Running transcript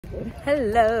stupid.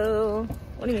 Hello.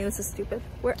 What do you mean this is stupid?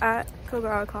 We're at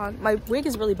Kogaracon. My wig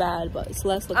is really bad, but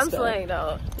Celeste looks good. I'm slaying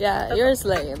though. Yeah, you're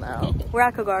slaying though. We're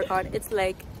at Kogaracon. It's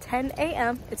like 10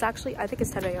 a.m. It's actually, I think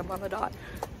it's 10 a.m. on the dot.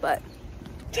 But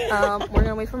we're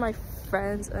gonna wait for my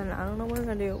friends, and I don't know what we're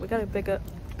gonna do. We gotta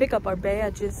pick up our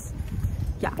badges.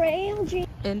 Yeah.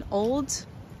 An old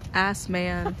ass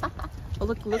man. Oh,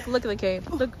 look at the cave.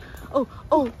 Look. Oh,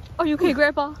 are you okay,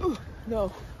 Grandpa?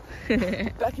 No.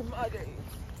 Back in my day.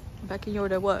 Back in your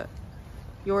day, what?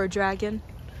 You're a dragon?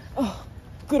 Oh,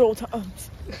 good old times.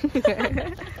 Can you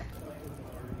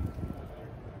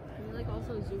like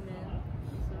also zoom in?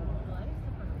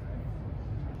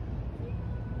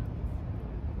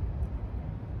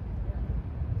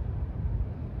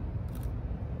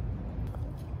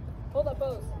 Hold that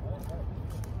pose.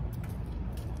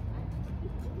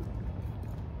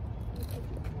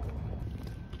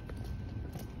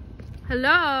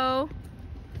 Hello.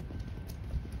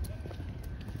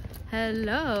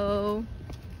 Hello.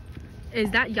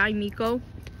 Is that Yaimiko?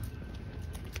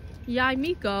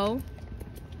 Yaimiko?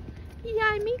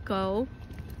 Yaimiko?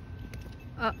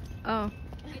 Oh.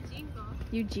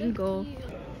 You jingle.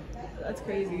 That's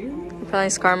crazy. Apparently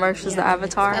Scarmarsh is the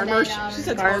avatar. She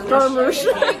said Scarmarsh.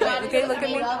 Okay, look at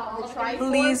me.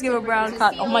 Please give a brown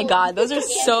cut. Oh my god, those are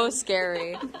so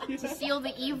scary. To seal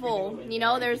the evil, you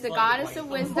know, there's the goddess of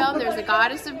wisdom, there's the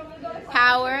goddess of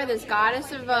power, there's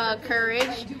goddess of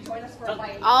courage,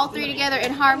 all three together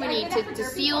in harmony to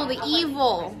seal the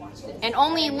evil, and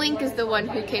only Link is the one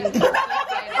who can.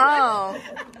 Oh,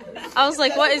 I was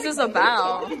like, what is this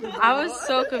about? I was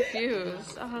so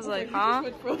confused. I was like, huh?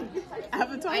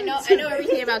 I know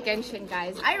everything about Genshin,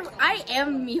 guys. I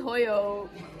am Mihoyo.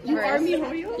 You are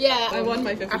Mihoyo? Yeah. I won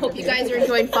my 50. I hope you guys are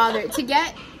enjoying Father. To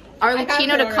get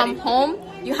Arlecchino to come home,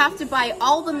 you have to buy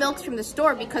all the milks from the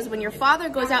store, because when your father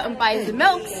goes out and buys the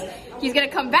milks, he's gonna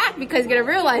come back because he's gonna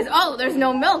realize, oh, there's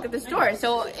no milk at the store.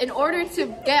 So in order to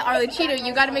get Arlecchino,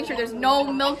 you gotta make sure there's no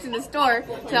milk in the store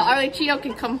so that Arlecchino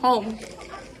can come home.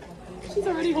 She's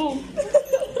already home.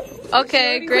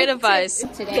 Okay, great advice.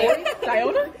 Today.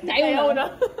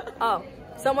 Diona? Oh,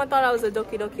 someone thought I was a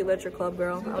Doki Doki Literature Club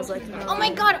girl. I was like, no. Oh my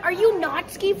god, are you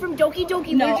Natsuki from Doki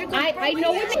Doki Literature Club? I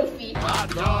know what Sophie.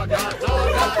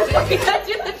 Because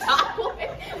you're the top one.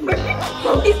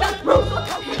 He's the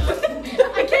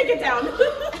I can't get down.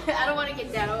 I don't want to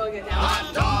get down. I want to get down.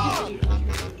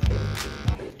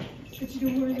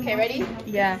 Okay, ready?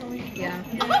 Yeah.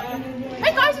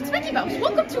 Hey guys, it's Mickey Mouse.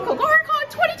 Welcome to Kogaracon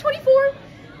 2024.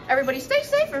 Everybody stay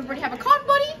safe. Everybody have a con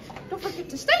buddy. Don't forget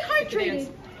to stay hydrated.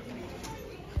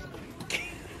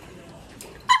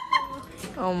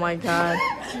 Oh my god.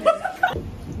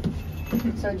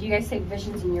 So, do you guys take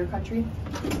visions in your country?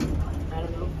 I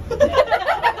don't know.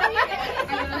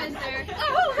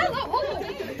 Oh, hello.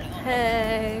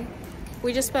 Hey.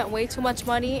 We just spent way too much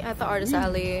money at the artist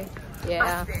alley.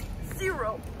 Yeah.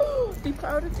 Zero. Be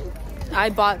proud of you. I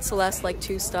bought Celeste like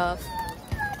 2 stuff.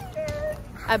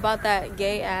 I bought that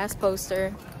gay ass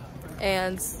poster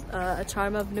and a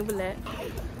charm of Nouvelle.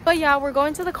 But yeah, we're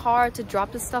going to the car to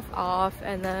drop this stuff off,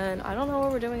 and then I don't know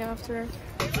what we're doing after.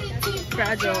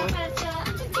 Fragile.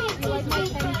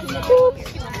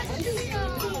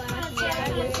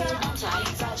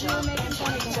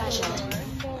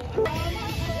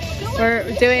 We're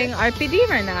doing RPD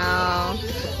right now.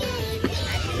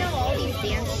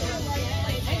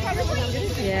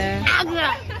 Yeah.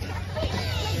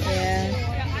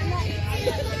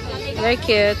 Very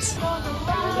cute.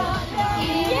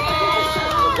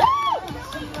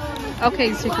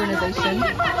 Okay, synchronization.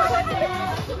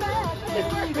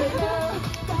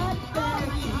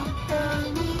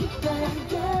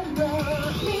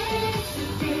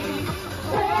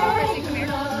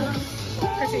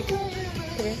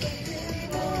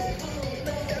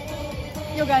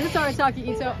 Yo guys, it's Arataki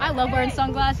Ito. I love wearing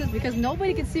sunglasses because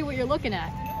nobody can see what you're looking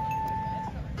at.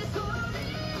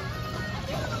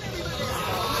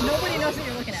 Nobody knows what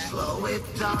you're looking at.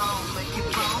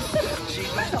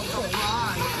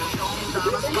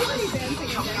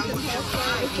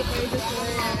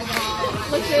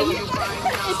 Listen,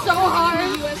 it's so hard.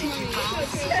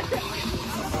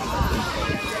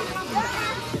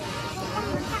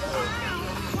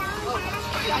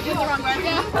 I did the wrong way.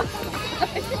 Yeah.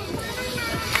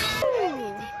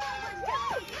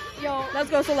 Yo, Let's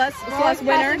go, Celeste. Celeste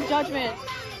winner. Judgment.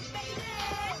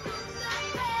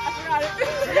 I forgot it.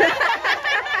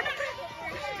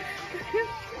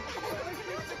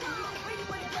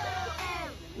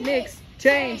 Mix,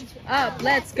 change, up,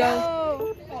 let's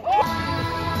go. I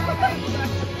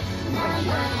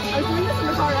was doing this in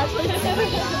the car actually.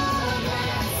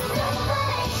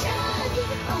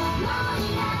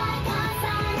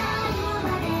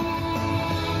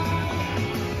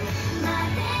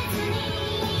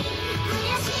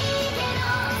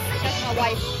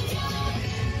 wife.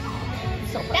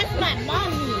 That's my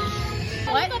mommy.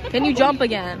 What? Can you jump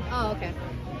again? Oh, okay.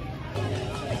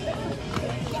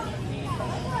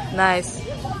 Nice.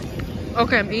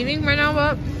 Okay, I'm eating right now,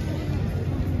 but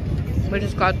we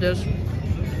just got this,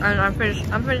 and I'm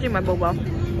finishing my boba.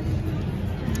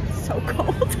 So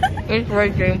cold. It's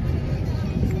raging.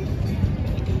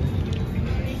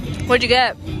 What'd you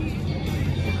get?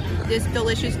 This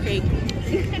delicious cake.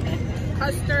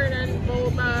 Custard and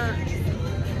boba.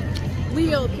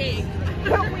 Wheel cake.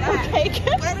 Wheel cake.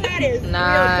 Whatever that is.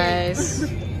 Nice.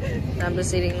 I'm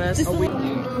just eating this.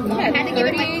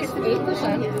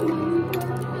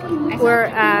 38%. We're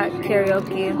at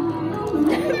karaoke.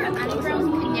 Eyebrows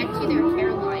connect to their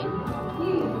hairline.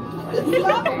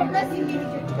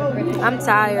 I'm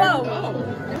tired.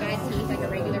 Bad teeth like a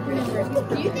regular person.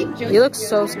 Do you think Joseph? You look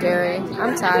so scary.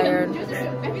 I'm tired. I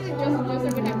feel like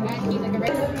Joseph would have bad teeth like a regular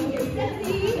person.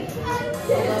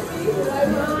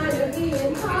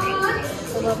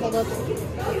 Hold up.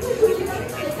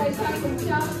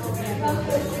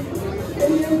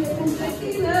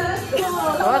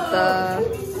 What the?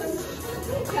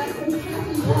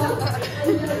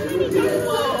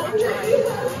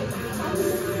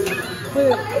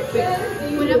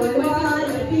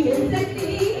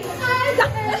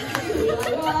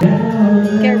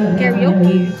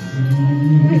 Karaoke.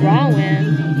 Drawing.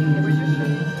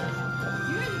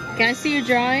 Can I see your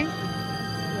drawing?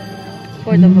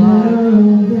 For the vlog.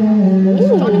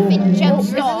 Jonathan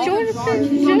Gemstone.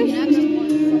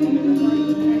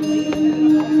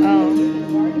 Oh.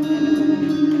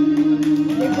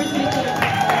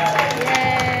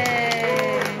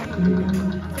 Yay!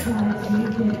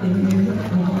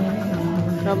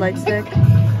 No light stick.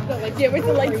 Yeah, where's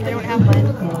the light? They don't have mine.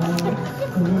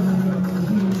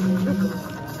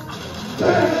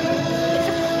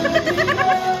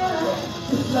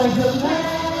 Like a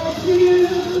man you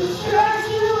try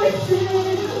to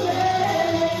insinuate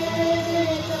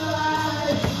life.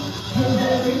 And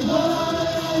everyone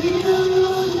you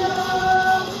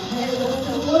know, and what's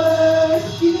the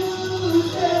worst you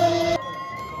say?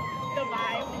 The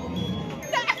vibe.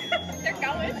 They're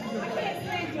going.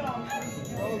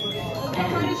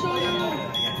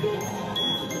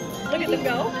 Look at them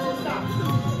go.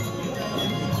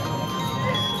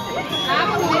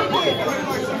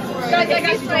 Guys, I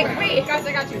got you. Wait, guys,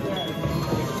 I got you.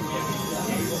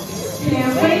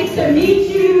 Can't wait to meet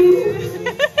you.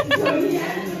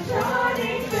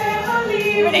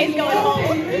 Renee's going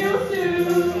home. Real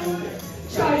soon.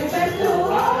 Try your best so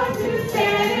hard to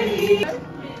stand here.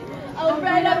 I'll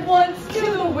ride up once to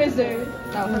the wizard.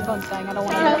 No, her phone's dying. I don't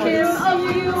want Tell to him hear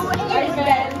of you and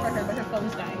then for her, but her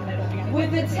phone's dying. And I don't think I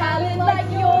with a talent like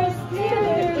yours,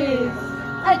 there is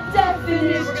a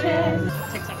definite chance.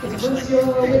 What's your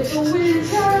with the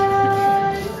wizard?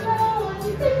 No one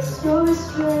thinks you're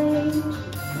strange.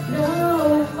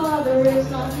 No father is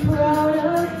not proud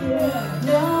of you.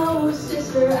 No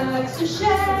sister acts ashamed.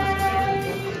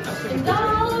 And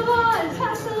all of us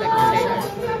has to lie.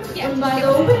 And by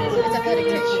the wizard,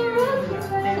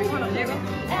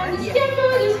 and the scarecrow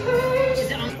is hurt.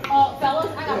 Oh,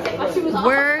 fellas, I gotta take my shoes off.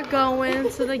 We're going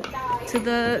to the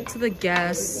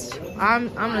guest. I'm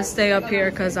gonna stay up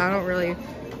here because I don't really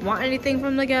want anything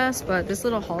from the guest, but this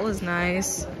little hall is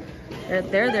nice.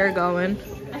 They're going.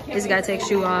 He's gotta take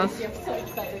shoe off.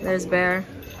 There's Bear.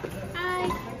 Hi.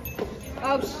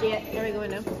 Oh shit. Are we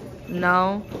going now?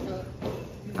 No.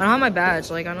 I don't have my badge,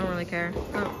 like I don't really care.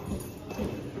 Oh.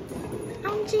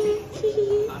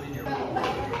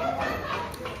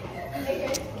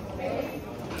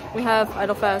 We have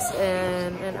Idolfest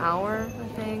in an hour, I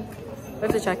think. We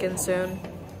have to check in soon.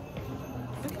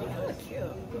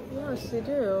 Yes, they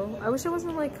do. I wish it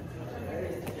wasn't like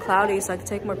cloudy so I could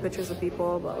take more pictures of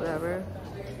people, but whatever.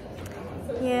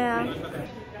 Yeah.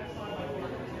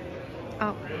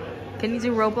 Oh, can you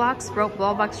do Roblox?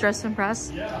 Roblox Dress to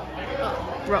Impress?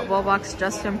 Roblox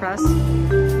Dress to Impress?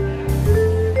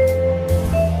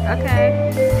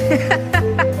 Okay.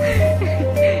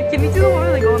 Can you do the one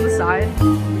where they go on the side?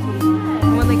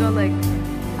 When they go like,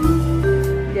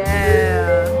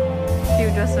 yeah.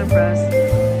 Cute Dress to Impress.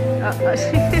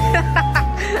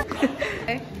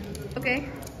 Okay.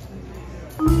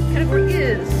 Category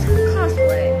is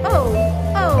cosplay. Oh.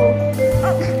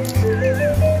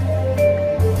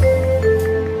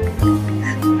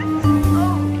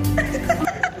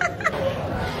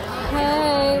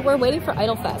 Hey, we're waiting for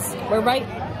Idolfest. We're right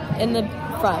in the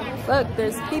front. Look,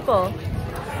 there's people.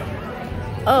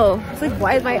 Oh, it's like,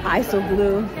 why is my eye so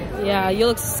blue? Yeah, you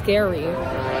look scary.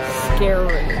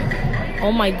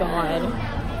 Oh my god.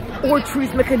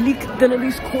 Ortru's mécanique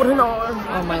d'analyse coronale.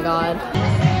 Oh my god.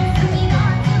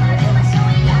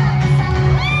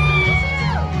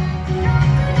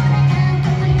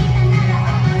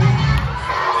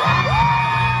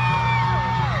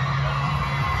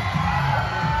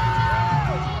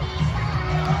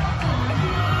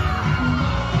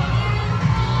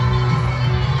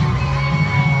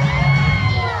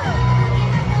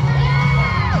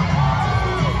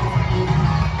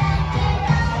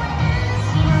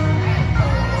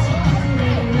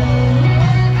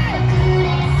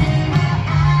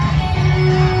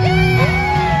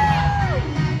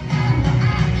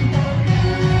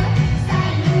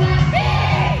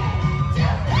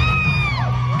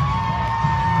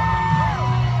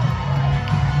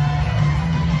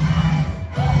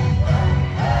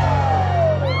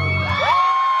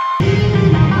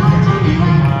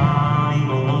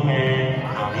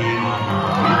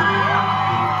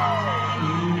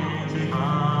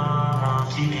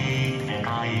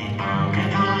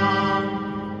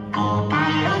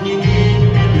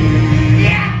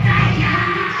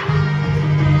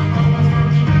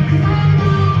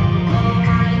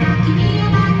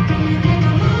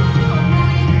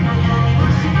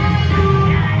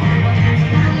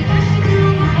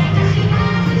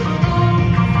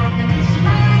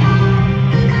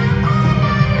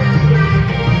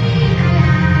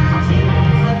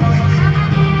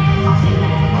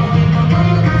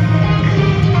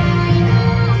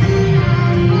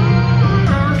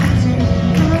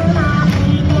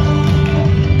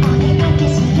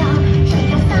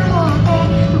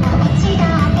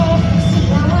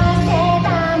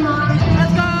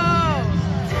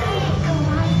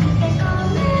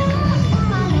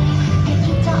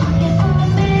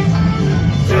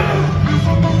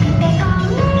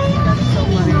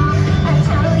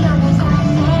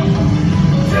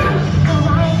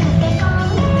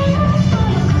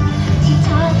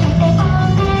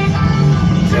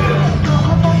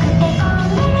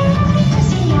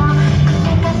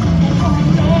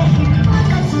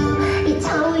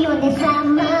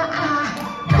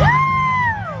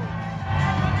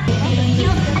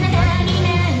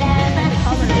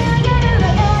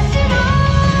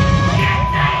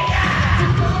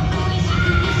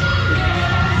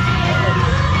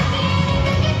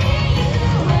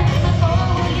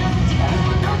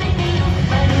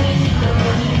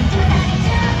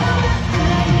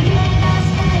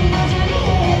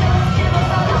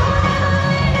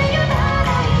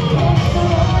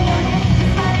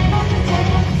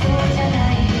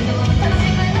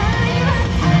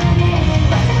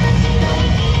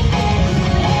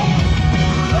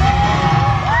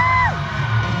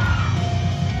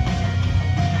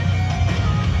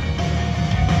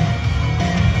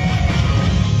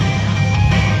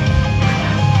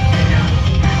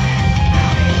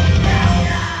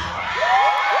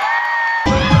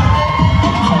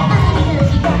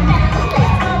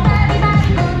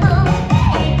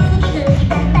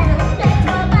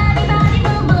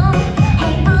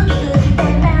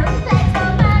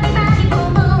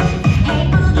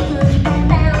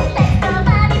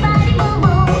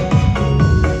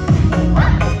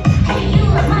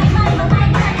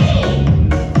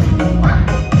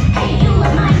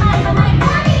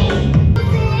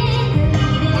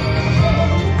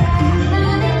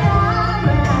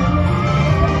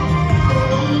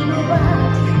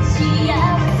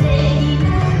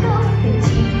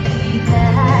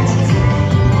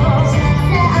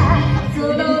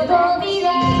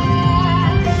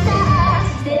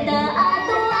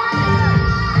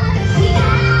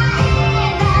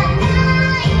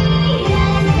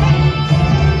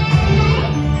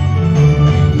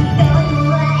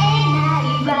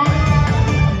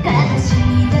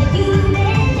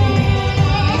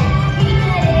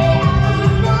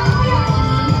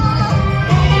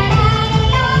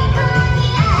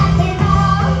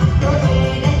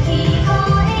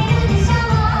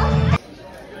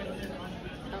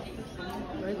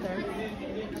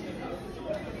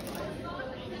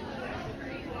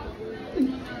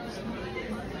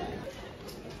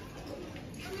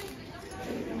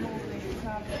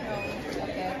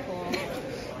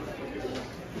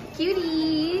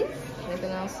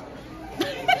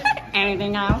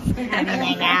 Anything else?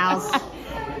 Anything else?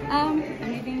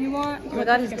 Anything you want? Oh my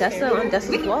god, it's Dessa on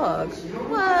Dessa's vlog.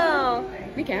 Wow.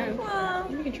 We can. Wow.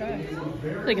 We can try.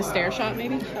 Like a stare shot,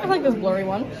 maybe? I like this blurry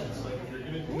one.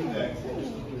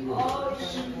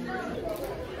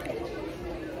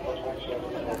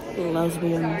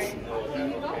 Lesbians.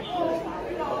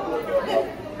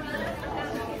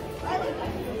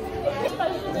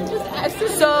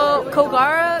 So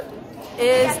Kogara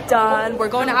is done. We're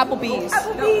going to Applebee's.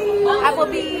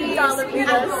 Applebee's.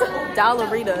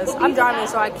 Dollaritas. I'm driving,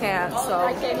 so I can't. So.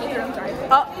 I can't either. I'm driving.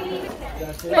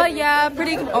 But yeah,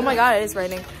 pretty. Oh my god, it is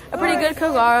raining. A pretty good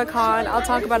Kogaracon. I'll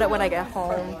talk about it when I get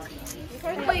home.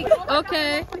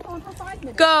 Okay.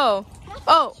 Go.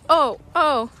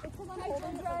 Oh.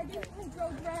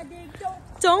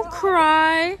 Don't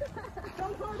cry.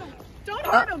 Don't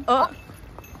hurt him.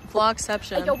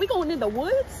 Vlogception. Yo, we going in the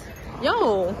woods?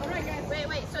 Yo.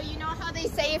 Wait. So you know how they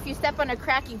say if you step on a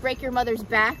crack, you break your mother's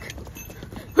back?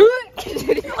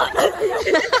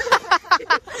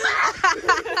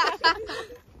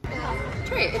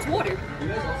 Trey, it's water.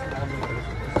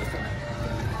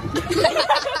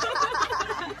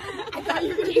 I thought you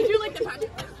were gonna do like the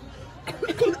project.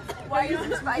 Why is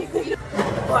it spicy?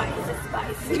 Why is it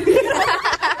spicy?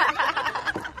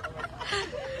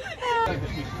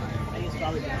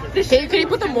 Can you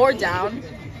put the more down?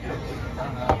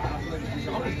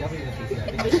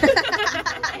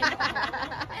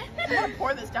 I'm gonna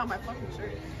pour this down my fucking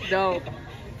shirt. No.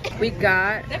 We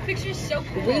got That picture's so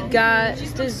cool.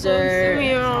 dessert.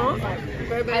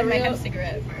 I might have a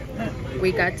cigarette.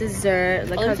 We got dessert.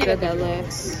 Look how good that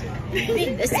looks.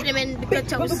 The cinnamon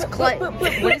toast.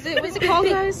 What is it called,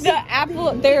 guys? The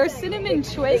apple, they're cinnamon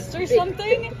twists or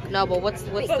something. No, but what's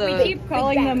But we the keep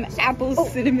calling them apple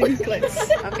cinnamon clips.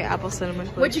 okay, apple cinnamon.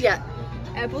 What'd you get?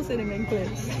 Apple cinnamon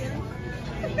clips.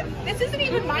 This isn't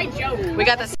even my joke. We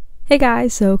got this. Hey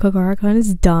guys, so Kogaracon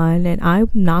is done, and I'm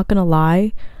not gonna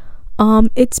lie,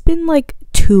 it's been like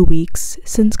 2 weeks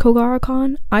since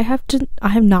Kogaracon. I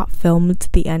have not filmed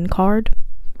the end card.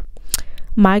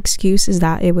 My excuse is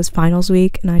that it was finals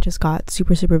week and I just got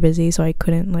super busy, so I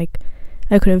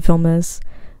couldn't film this.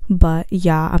 But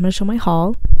yeah, I'm gonna show my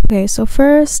haul. Okay, so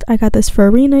first I got this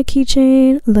Farina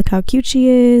keychain. Look how cute she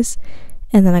is.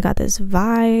 And then I got this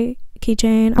Vi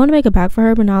keychain. I want to make a bag for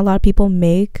her, but not a lot of people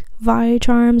make Vi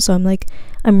charms, so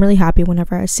I'm really happy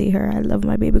whenever I see her. I love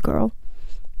my baby girl.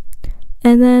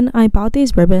 And then I bought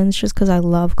these ribbons just because I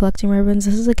love collecting ribbons.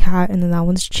 This is a cat, and then that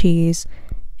one's Cheese,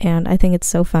 and I think it's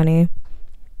so funny.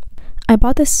 I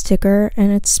bought this sticker,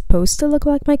 and it's supposed to look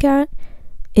like my cat.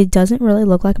 It doesn't really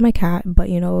look like my cat, but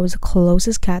you know, it was the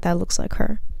closest cat that looks like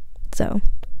her. So.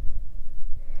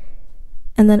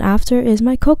 And then after is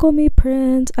my Kokomi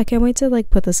print. I can't wait to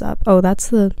put this up. Oh, that's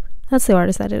the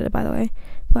artist that did it, by the way.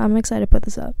 But I'm excited to put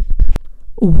this up.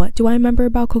 What do I remember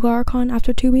about Kogaracon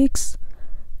after 2 weeks?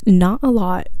 Not a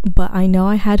lot, but I know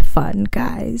I had fun,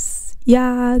 guys.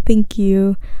 Yeah, thank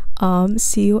you.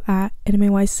 See you at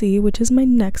Anime YC, which is my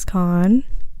next con.